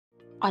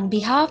On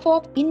behalf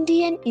of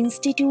Indian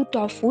Institute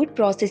of Food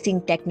Processing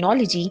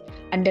Technology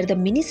under the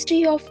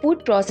Ministry of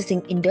Food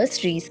Processing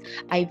Industries,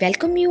 I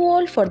welcome you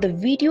all for the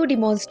video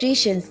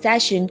demonstration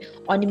session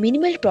on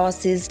minimal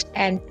processed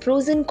and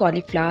frozen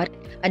cauliflower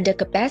under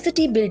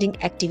capacity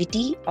building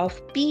activity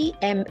of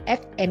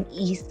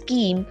PMFME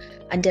scheme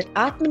under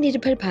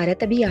Atmanirbhar Bharat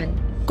Abhiyan.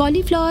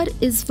 Cauliflower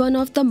is one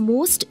of the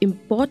most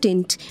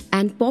important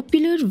and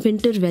popular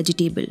winter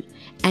vegetable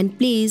and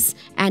plays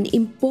an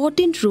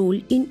important role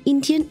in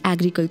Indian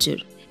agriculture.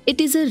 It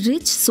is a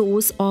rich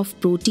source of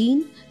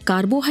protein,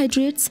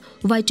 carbohydrates,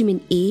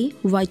 vitamin A,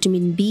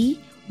 vitamin B,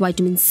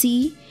 vitamin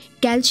C,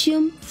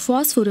 calcium,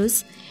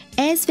 phosphorus,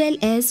 as well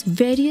as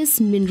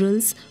various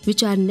minerals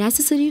which are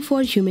necessary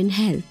for human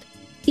health.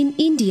 In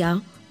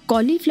India,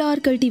 cauliflower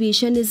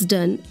cultivation is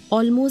done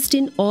almost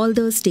in all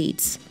the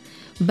states.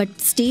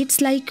 But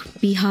states like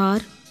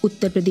Bihar,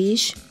 Uttar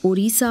Pradesh,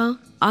 Orissa,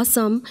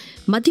 Assam,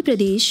 Madhya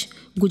Pradesh,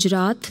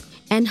 Gujarat,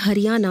 and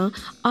Haryana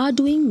are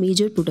doing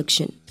major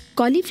production.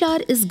 Cauliflower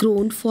is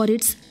grown for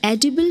its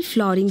edible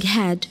flowering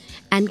head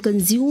and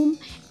consumed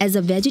as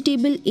a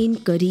vegetable in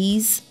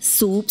curries,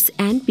 soups,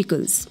 and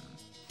pickles.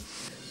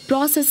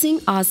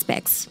 Processing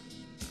aspects.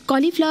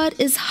 Cauliflower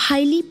is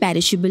highly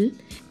perishable,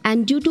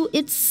 and due to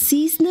its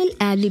seasonal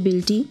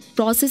availability,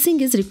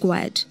 processing is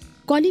required.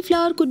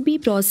 Cauliflower could be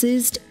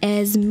processed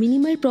as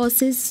minimal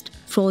processed,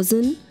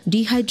 frozen,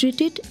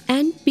 dehydrated,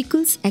 and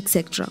pickles,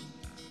 etc.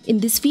 In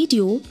this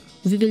video,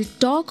 we will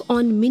talk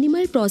on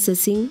minimal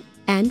processing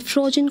and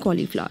frozen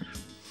cauliflower.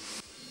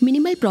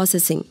 Minimal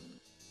processing.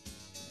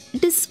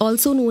 It is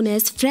also known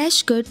as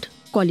fresh cut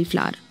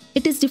cauliflower.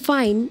 It is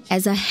defined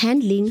as a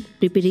handling,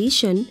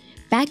 preparation,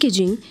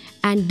 packaging,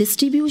 and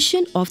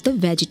distribution of the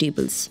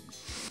vegetables.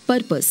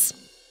 Purpose.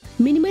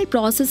 Minimal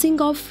processing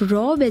of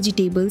raw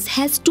vegetables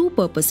has two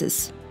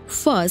purposes.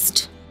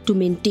 First, to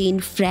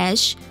maintain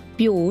fresh,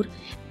 pure,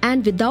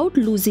 and without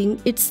losing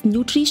its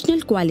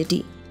nutritional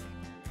quality.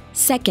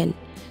 Second,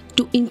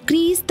 to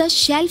increase the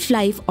shelf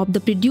life of the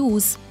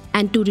produce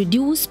and to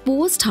reduce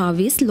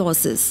post-harvest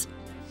losses.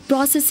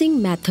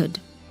 Processing method.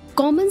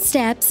 Common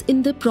steps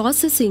in the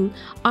processing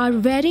are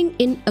varying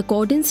in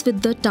accordance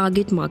with the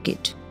target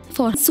market.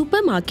 For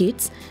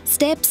supermarkets,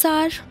 steps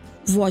are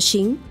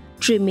washing,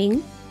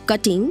 trimming,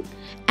 cutting,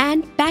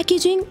 and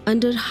packaging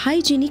under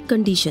hygienic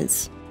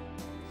conditions.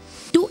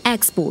 To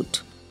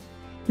export.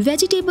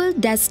 Vegetables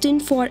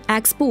destined for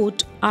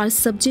export are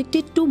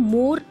subjected to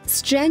more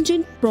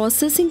stringent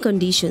processing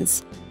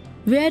conditions,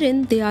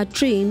 wherein they are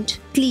trimmed,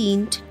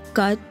 cleaned,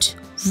 cut,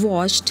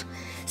 washed,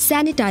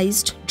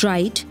 sanitized,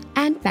 dried,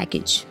 and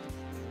packaged.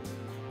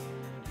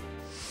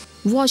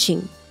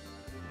 Washing.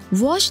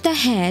 Wash the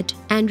head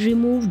and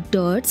remove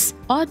dirt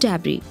or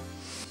debris.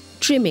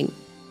 Trimming.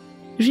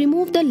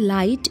 Remove the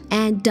light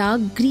and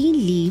dark green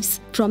leaves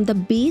from the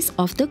base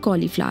of the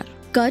cauliflower.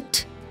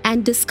 Cut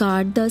and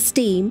discard the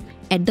stem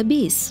at the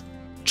base.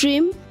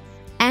 Trim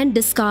and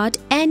discard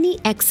any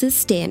excess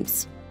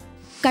stems.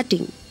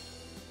 Cutting.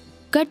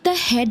 Cut the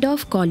head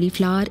of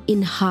cauliflower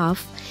in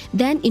half,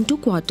 then into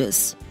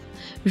quarters.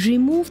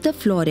 Remove the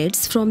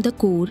florets from the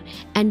core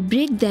and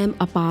break them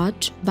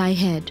apart by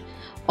head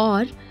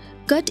or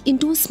cut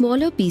into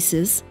smaller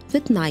pieces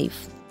with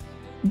knife.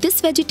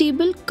 This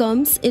vegetable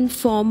comes in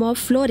form of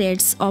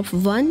florets of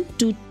 1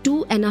 to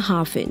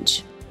 2.5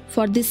 inch.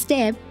 For this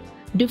step,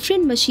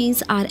 different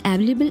machines are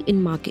available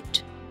in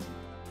market.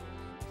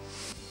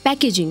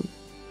 Packaging.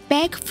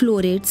 Pack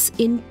florets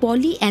in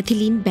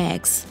polyethylene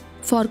bags.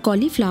 For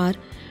cauliflower,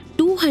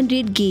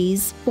 200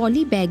 gauge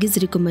poly bag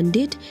is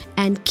recommended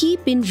and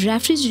keep in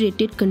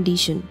refrigerated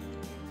condition.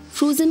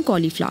 Frozen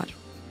cauliflower.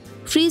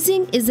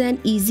 Freezing is an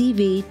easy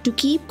way to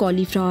keep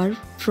cauliflower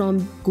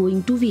from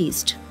going to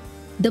waste.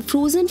 The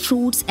frozen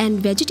fruits and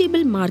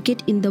vegetable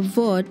market in the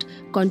world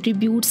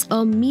contributes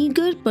a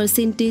meager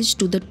percentage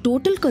to the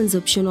total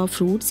consumption of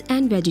fruits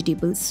and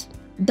vegetables.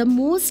 The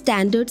most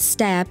standard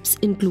steps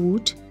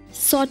include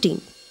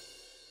sorting.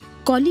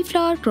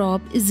 Cauliflower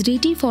crop is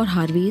ready for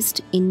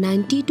harvest in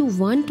 90 to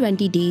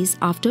 120 days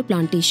after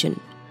plantation.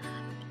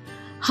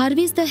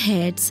 Harvest the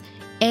heads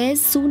as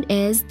soon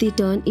as they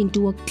turn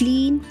into a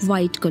clean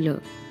white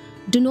color.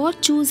 Do not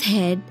choose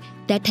heads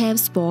that have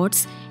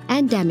spots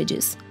and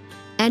damages,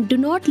 and do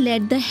not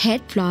let the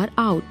head flower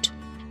out.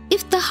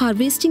 If the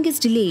harvesting is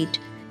delayed,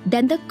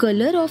 then the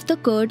color of the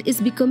curd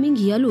is becoming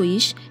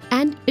yellowish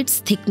and its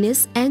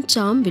thickness and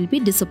charm will be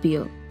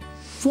disappear.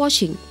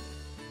 Washing.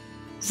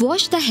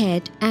 Wash the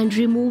head and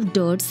remove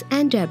dirt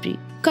and debris.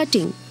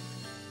 Cutting.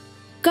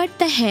 Cut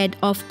the head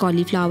of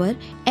cauliflower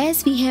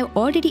as we have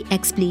already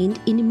explained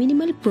in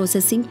minimal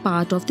processing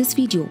part of this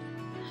video.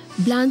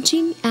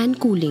 Blanching and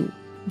cooling.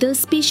 The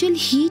special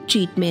heat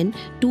treatment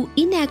to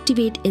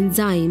inactivate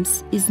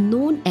enzymes is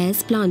known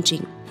as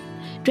blanching.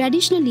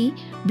 Traditionally,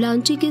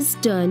 blanching is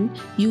done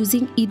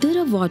using either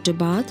a water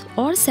bath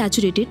or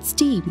saturated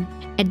steam.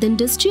 At the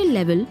industrial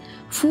level,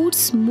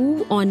 foods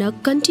move on a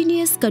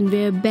continuous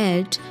conveyor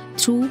belt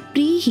through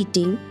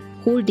preheating,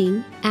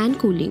 holding, and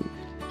cooling.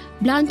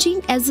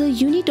 Blanching as a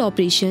unit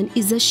operation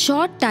is a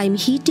short time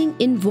heating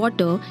in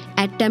water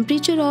at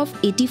temperature of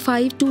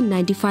 85 to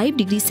 95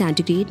 degrees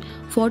centigrade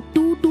for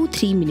 2 to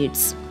 3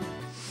 minutes.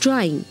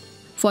 Drying.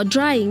 For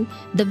drying,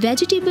 the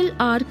vegetables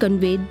are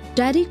conveyed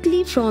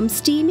directly from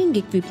steaming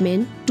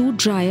equipment to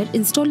dryer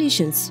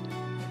installations.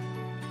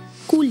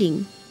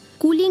 Cooling.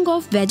 Cooling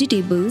of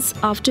vegetables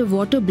after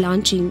water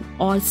blanching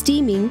or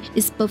steaming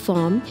is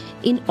performed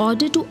in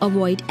order to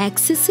avoid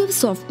excessive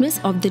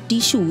softness of the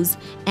tissues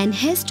and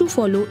has to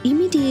follow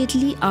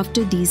immediately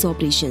after these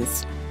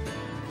operations.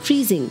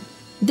 Freezing.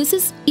 This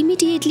is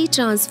immediately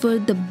transfer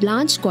the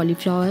blanched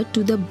cauliflower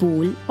to the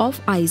bowl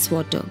of ice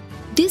water.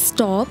 This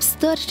stops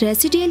the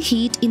residual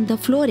heat in the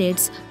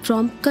florets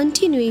from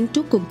continuing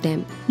to cook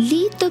them.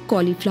 Leave the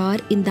cauliflower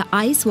in the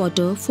ice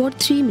water for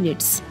 3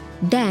 minutes.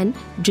 Then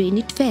drain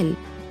it well.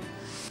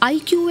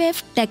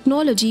 IQF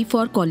technology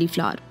for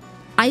cauliflower.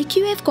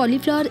 IQF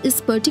cauliflower is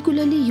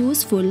particularly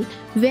useful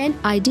when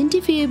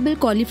identifiable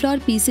cauliflower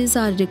pieces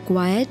are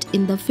required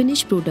in the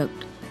finished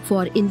product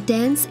for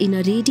instance in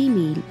a ready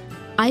meal.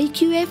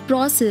 IQF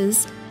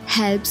process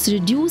helps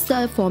reduce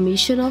the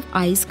formation of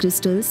ice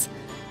crystals,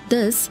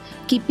 thus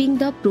keeping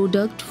the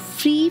product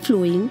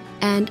free-flowing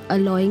and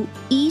allowing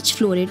each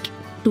floret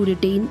to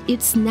retain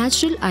its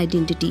natural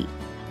identity.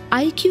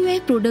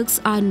 IQF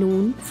products are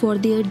known for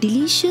their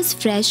delicious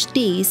fresh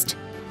taste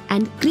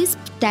and crisp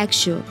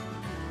texture.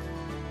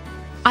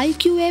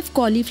 IQF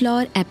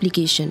cauliflower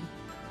application.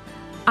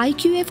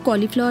 IQF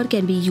cauliflower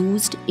can be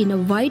used in a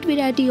wide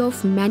variety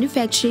of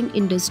manufacturing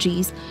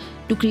industries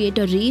to create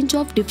a range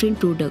of different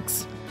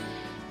products.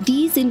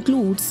 These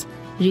includes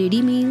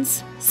ready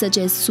meals such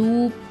as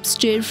soup,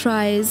 stir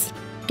fries,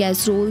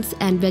 casseroles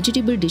and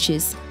vegetable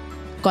dishes,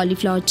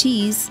 cauliflower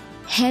cheese,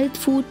 health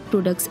food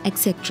products,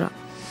 etc.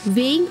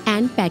 Weighing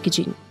and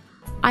packaging.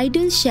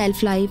 Ideal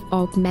shelf life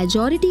of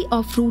majority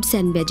of fruits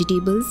and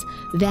vegetables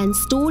when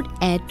stored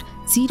at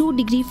 0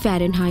 degree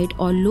Fahrenheit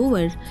or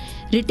lower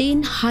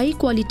retain high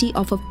quality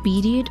of a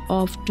period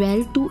of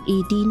 12 to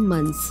 18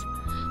 months.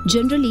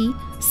 Generally,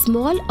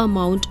 small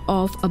amount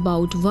of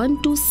about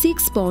 1 to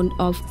 6 pound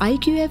of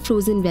IQF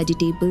frozen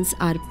vegetables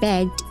are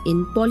packed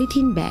in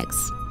polythene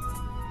bags.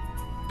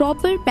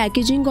 Proper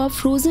packaging of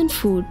frozen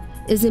food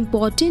is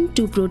important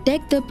to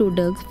protect the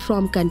product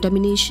from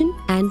contamination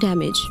and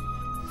damage.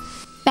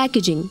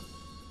 Packaging.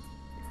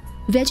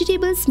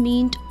 Vegetables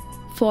meant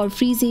for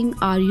freezing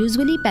are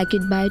usually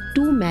packed by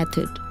two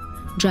methods,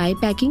 dry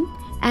packing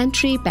and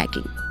tray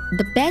packing.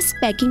 The best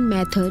packing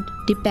method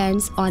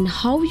depends on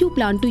how you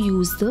plan to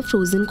use the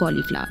frozen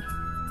cauliflower.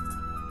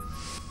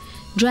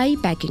 Dry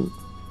packing.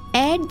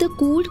 Add the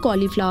cooled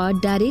cauliflower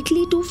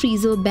directly to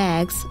freezer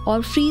bags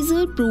or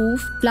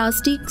freezer-proof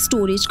plastic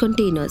storage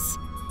containers,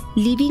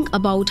 leaving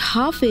about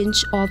 ½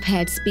 inch of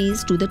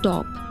headspace to the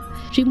top.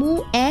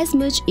 Remove as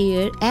much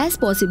air as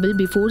possible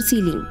before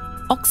sealing.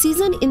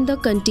 Oxygen in the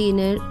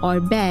container or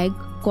bag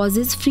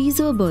causes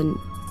freezer burn.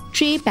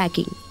 Tray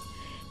packing.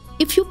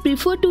 If you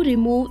prefer to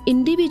remove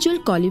individual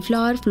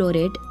cauliflower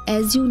floret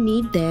as you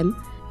need them,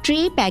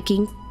 tray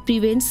packing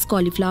prevents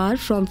cauliflower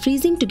from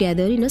freezing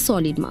together in a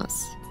solid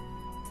mass.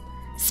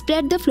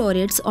 Spread the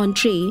florets on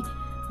tray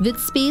with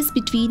space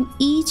between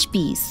each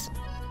piece.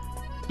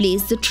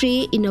 Place the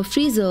tray in a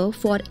freezer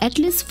for at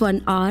least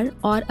 1 hour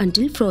or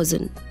until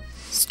frozen.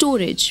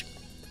 Storage.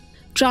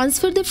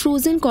 Transfer the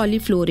frozen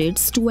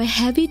cauliflowers to a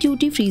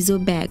heavy-duty freezer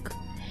bag.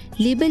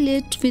 Label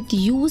it with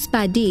use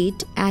by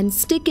date and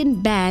stick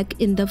in bag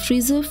in the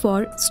freezer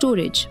for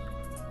storage.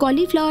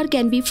 Cauliflower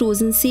can be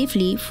frozen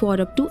safely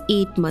for up to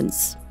 8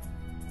 months.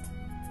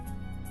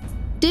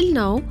 Till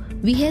now,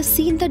 we have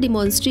seen the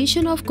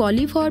demonstration of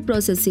cauliflower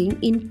processing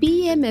in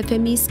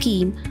PMFME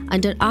scheme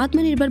under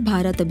Atmanirbhar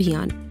Bharat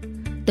Abhiyan.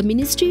 The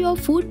Ministry of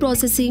Food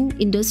Processing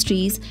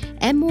Industries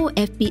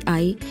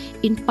MOFPI,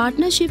 in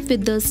partnership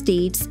with the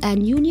states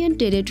and union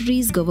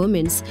territories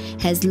governments,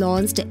 has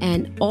launched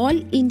an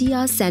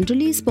all-India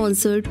centrally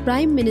sponsored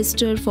Prime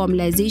Minister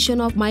Formalization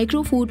of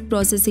Micro Food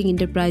Processing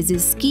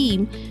Enterprises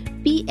scheme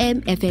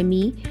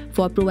PMFME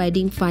for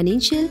providing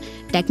financial,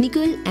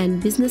 technical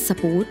and business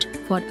support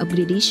for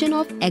upgradation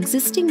of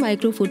existing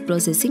micro food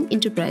processing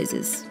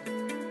enterprises.